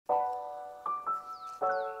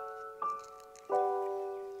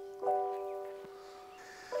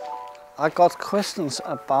I got questions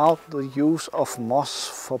about the use of moss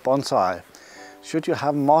for bonsai. Should you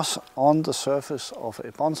have moss on the surface of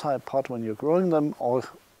a bonsai pot when you're growing them, or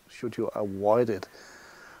should you avoid it?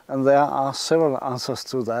 And there are several answers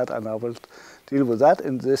to that, and I will deal with that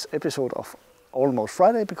in this episode of Almost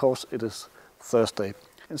Friday, because it is Thursday.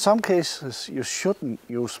 In some cases you shouldn't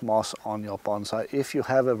use moss on your bonsai if you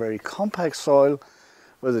have a very compact soil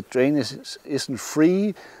where the drainage isn't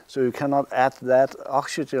free, so you cannot add that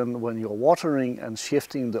oxygen when you're watering and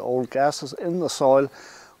shifting the old gases in the soil.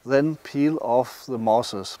 Then peel off the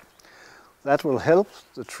mosses. That will help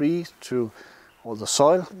the tree or the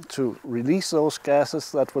soil to release those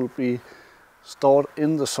gases that will be stored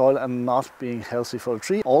in the soil and not being healthy for the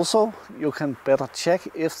tree. Also, you can better check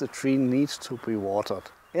if the tree needs to be watered.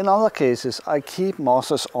 In other cases, I keep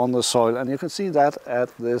mosses on the soil, and you can see that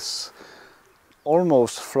at this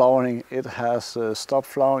almost flowering. It has stopped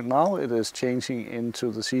flowering now. It is changing into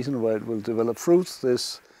the season where it will develop fruits.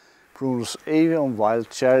 This Prunus avium, wild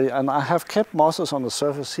cherry, and I have kept mosses on the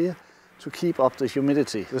surface here to keep up the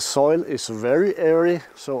humidity. The soil is very airy,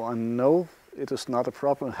 so I know it is not a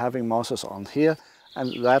problem having mosses on here,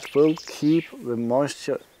 and that will keep the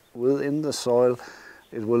moisture within the soil.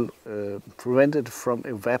 It will prevent it from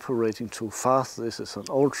evaporating too fast. This is an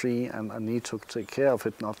old tree and I need to take care of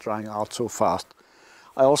it not drying out too fast.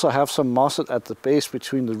 I also have some mosses at the base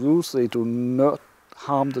between the roots. They do not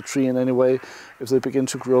harm the tree in any way. If they begin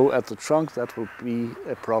to grow at the trunk, that will be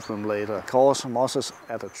a problem later. Of course, mosses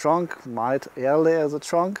at the trunk might air layer the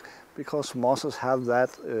trunk, because mosses have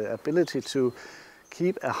that ability to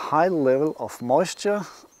keep a high level of moisture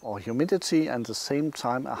or humidity and at the same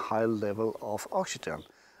time a high level of oxygen.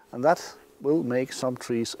 And that will make some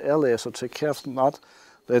trees air layer, so take care of not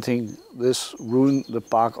letting this ruin the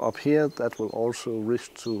bark up here. That will also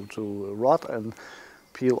risk to rot and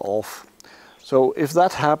peel off. So if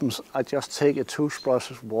that happens, I just take a toothbrush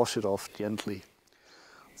and wash it off gently.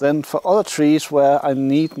 Then for other trees where I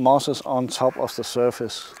need mosses on top of the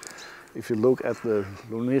surface, if you look at the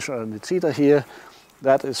Lunacia nitida here,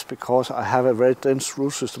 that is because I have a very dense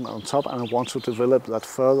root system on top and I want to develop that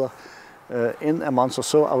further. In a month or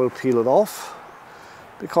so I will peel it off,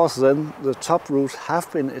 because then the top roots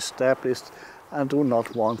have been established and do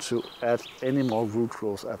not want to add any more root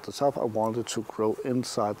growth at the top. I want it to grow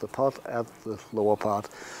inside the pot at the lower part.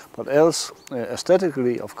 But else,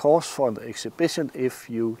 aesthetically, of course, for an exhibition, if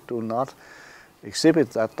you do not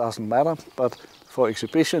exhibit, that doesn't matter. But for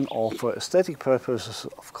exhibition or for aesthetic purposes,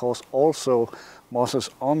 of course, also mosses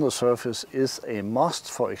on the surface is a must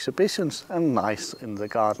for exhibitions and nice in the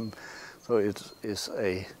garden. So it is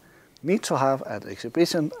a need to have at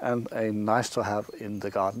exhibition and a nice to have in the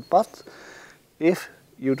garden. But if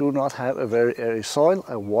you do not have a very airy soil,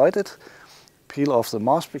 avoid it. Peel off the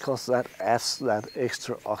moss, because that adds that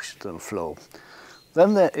extra oxygen flow.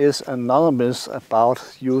 Then there is another myth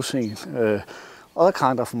about using other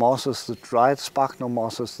kind of mosses, the dried sphagnum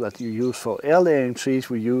mosses that you use for air layering trees.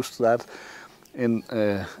 We used that in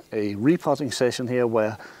a repotting session here,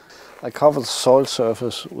 where I covered the soil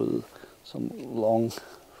surface with some long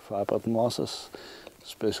fibered mosses.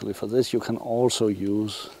 Especially for this, you can also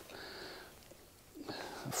use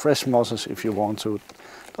fresh mosses if you want to. It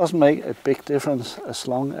doesn't make a big difference as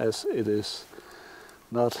long as it is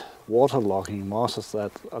not waterlogging mosses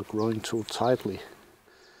that are growing too tightly.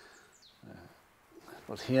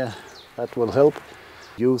 But here that will help.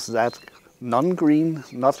 Use that non-green,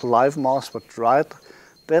 not live moss, but dried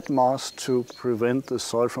dead moss to prevent the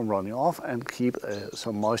soil from running off and keep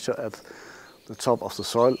some moisture at the top of the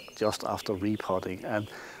soil just after repotting. And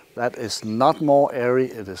that is not more airy,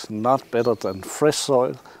 it is not better than fresh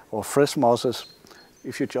soil or fresh mosses.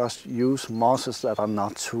 If you just use mosses that are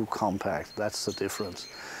not too compact, that's the difference.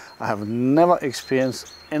 I have never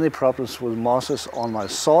experienced any problems with mosses on my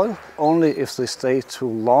soil, only if they stay too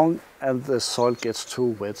long and the soil gets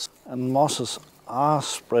too wet. And mosses are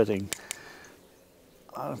spreading.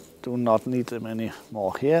 I do not need them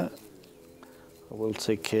anymore here. I will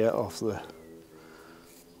take care of the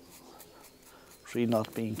tree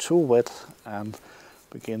not being too wet and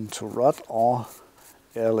begin to rot or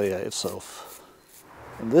air layer itself.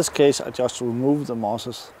 In this case, I just remove the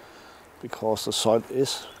mosses because the soil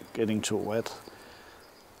is getting too wet.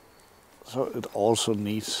 So it also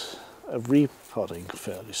needs a repotting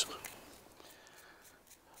fairly soon.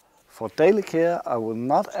 For daily care, I will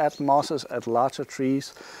not add mosses at larger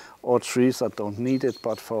trees or trees that don't need it,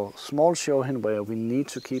 but for small Shohin, where we need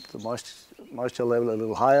to keep the moisture level a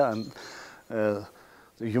little higher and the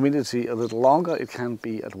humidity a little longer, it can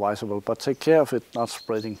be advisable, but take care of it not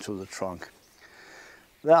spreading to the trunk.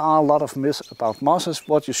 There are a lot of myths about mosses.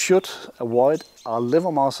 What you should avoid are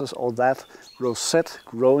liver mosses or that rosette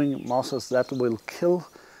growing mosses that will kill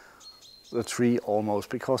the tree almost,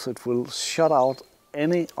 because it will shut out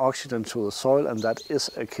any oxygen to the soil, and that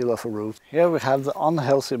is a killer for roots. Here we have the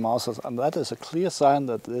unhealthy mosses, and that is a clear sign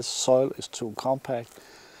that this soil is too compact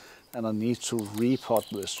and I need to repot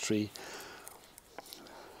this tree.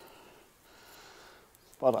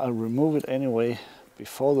 But I remove it anyway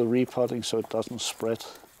before the repotting so it doesn't spread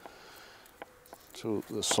to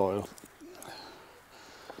the soil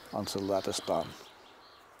until that is done.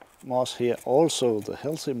 Moss here, also the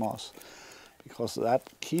healthy moss, because that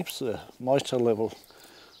keeps the moisture level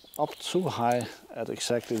up too high at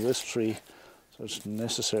exactly this tree, so it's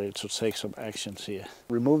necessary to take some actions here.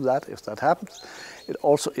 Remove that if that happens. It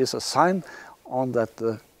also is a sign on that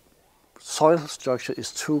the soil structure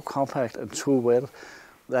is too compact and too wet.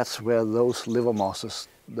 That's where those liver mosses,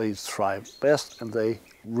 they thrive best and they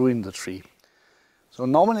ruin the tree. So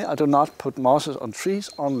normally I do not put mosses on trees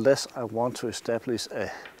unless I want to establish a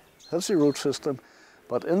healthy root system.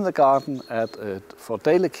 But in the garden for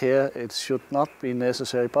daily care it should not be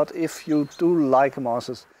necessary. But if you do like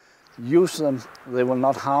mosses, use them. They will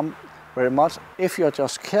not harm very much if you're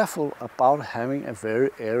just careful about having a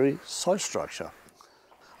very airy soil structure.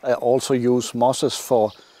 I also use mosses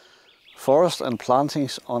for forest and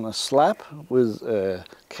plantings on a slab with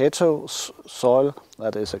keto soil,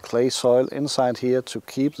 that is a clay soil inside here to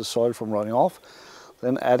keep the soil from running off.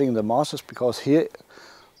 Then adding the mosses, because here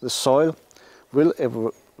the soil will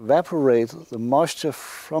evaporate the moisture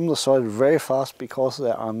from the soil very fast, because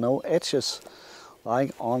there are no edges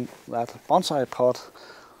lying on that bonsai pot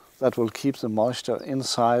that will keep the moisture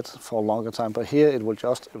inside for a longer time. But here it will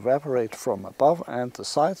just evaporate from above and the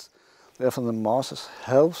sides. Therefore the mosses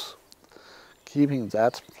helps keeping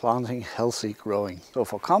that planting healthy growing. So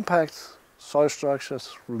for compact soil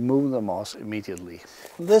structures, remove the moss immediately.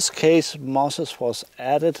 In this case, mosses was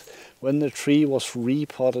added when the tree was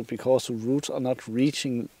repotted, because the roots are not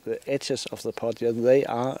reaching the edges of the pot yet. They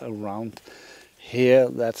are around here,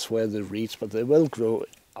 that's where they reach, but they will grow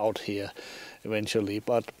out here eventually.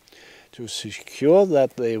 But to secure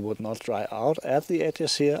that they would not dry out at the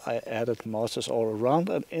edges here, I added mosses all around,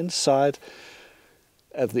 and inside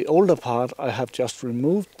at the older part I have just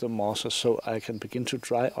removed the mosses so I can begin to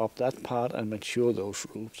dry up that part and mature those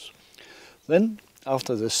roots. Then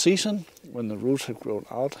after the season, when the roots have grown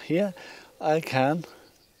out here, I can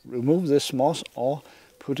remove this moss or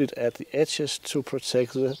put it at the edges to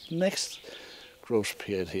protect the next growth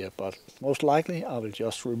period here. But most likely I will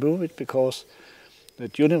just remove it, because the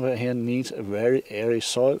juniper here needs a very airy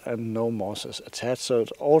soil and no mosses attached, so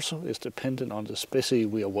it also is dependent on the species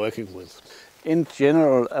we are working with. In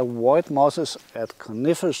general, avoid mosses at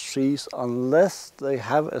coniferous trees unless they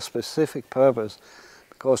have a specific purpose,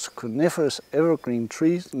 because coniferous evergreen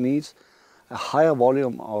trees need a higher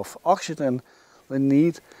volume of oxygen. They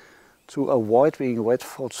need to avoid being wet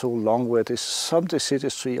for too long, where some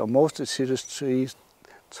deciduous tree or most deciduous trees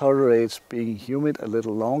tolerates being humid a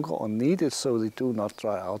little longer or need it so they do not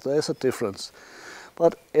dry out. There's a difference.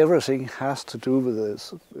 But everything has to do with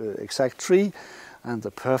the exact tree and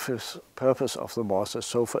the purpose of the mosses.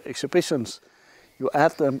 So for exhibitions, you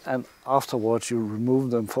add them and afterwards you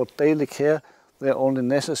remove them. For daily care, they're only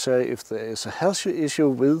necessary if there is a health issue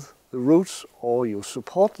with the roots, or you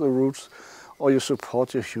support the roots, or you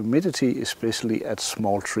support your humidity, especially at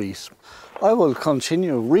small trees. I will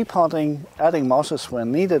continue repotting, adding mosses where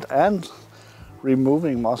needed, and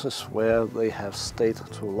removing mosses where they have stayed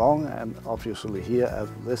too long. And obviously here at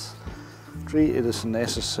this tree it is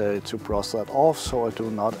necessary to brush that off so I do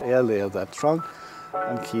not air layer that trunk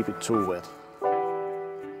and keep it too wet.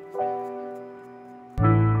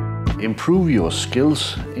 Improve your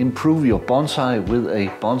skills, improve your bonsai with a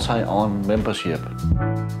Bonsai-en membership.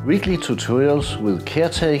 Weekly tutorials with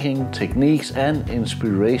caretaking, techniques and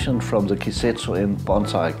inspiration from the Kisetsu-en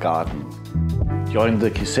bonsai garden. Join the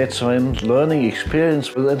Kisetsu-en learning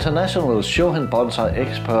experience with international Shohin bonsai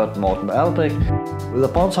expert Morten Albek. With a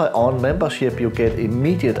Bonsai-en membership you get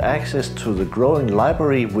immediate access to the growing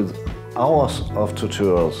library with hours of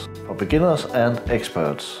tutorials for beginners and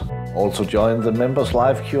experts. Also join the members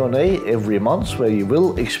live Q&A every month, where you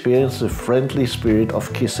will experience the friendly spirit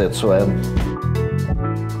of Kisetsu-en.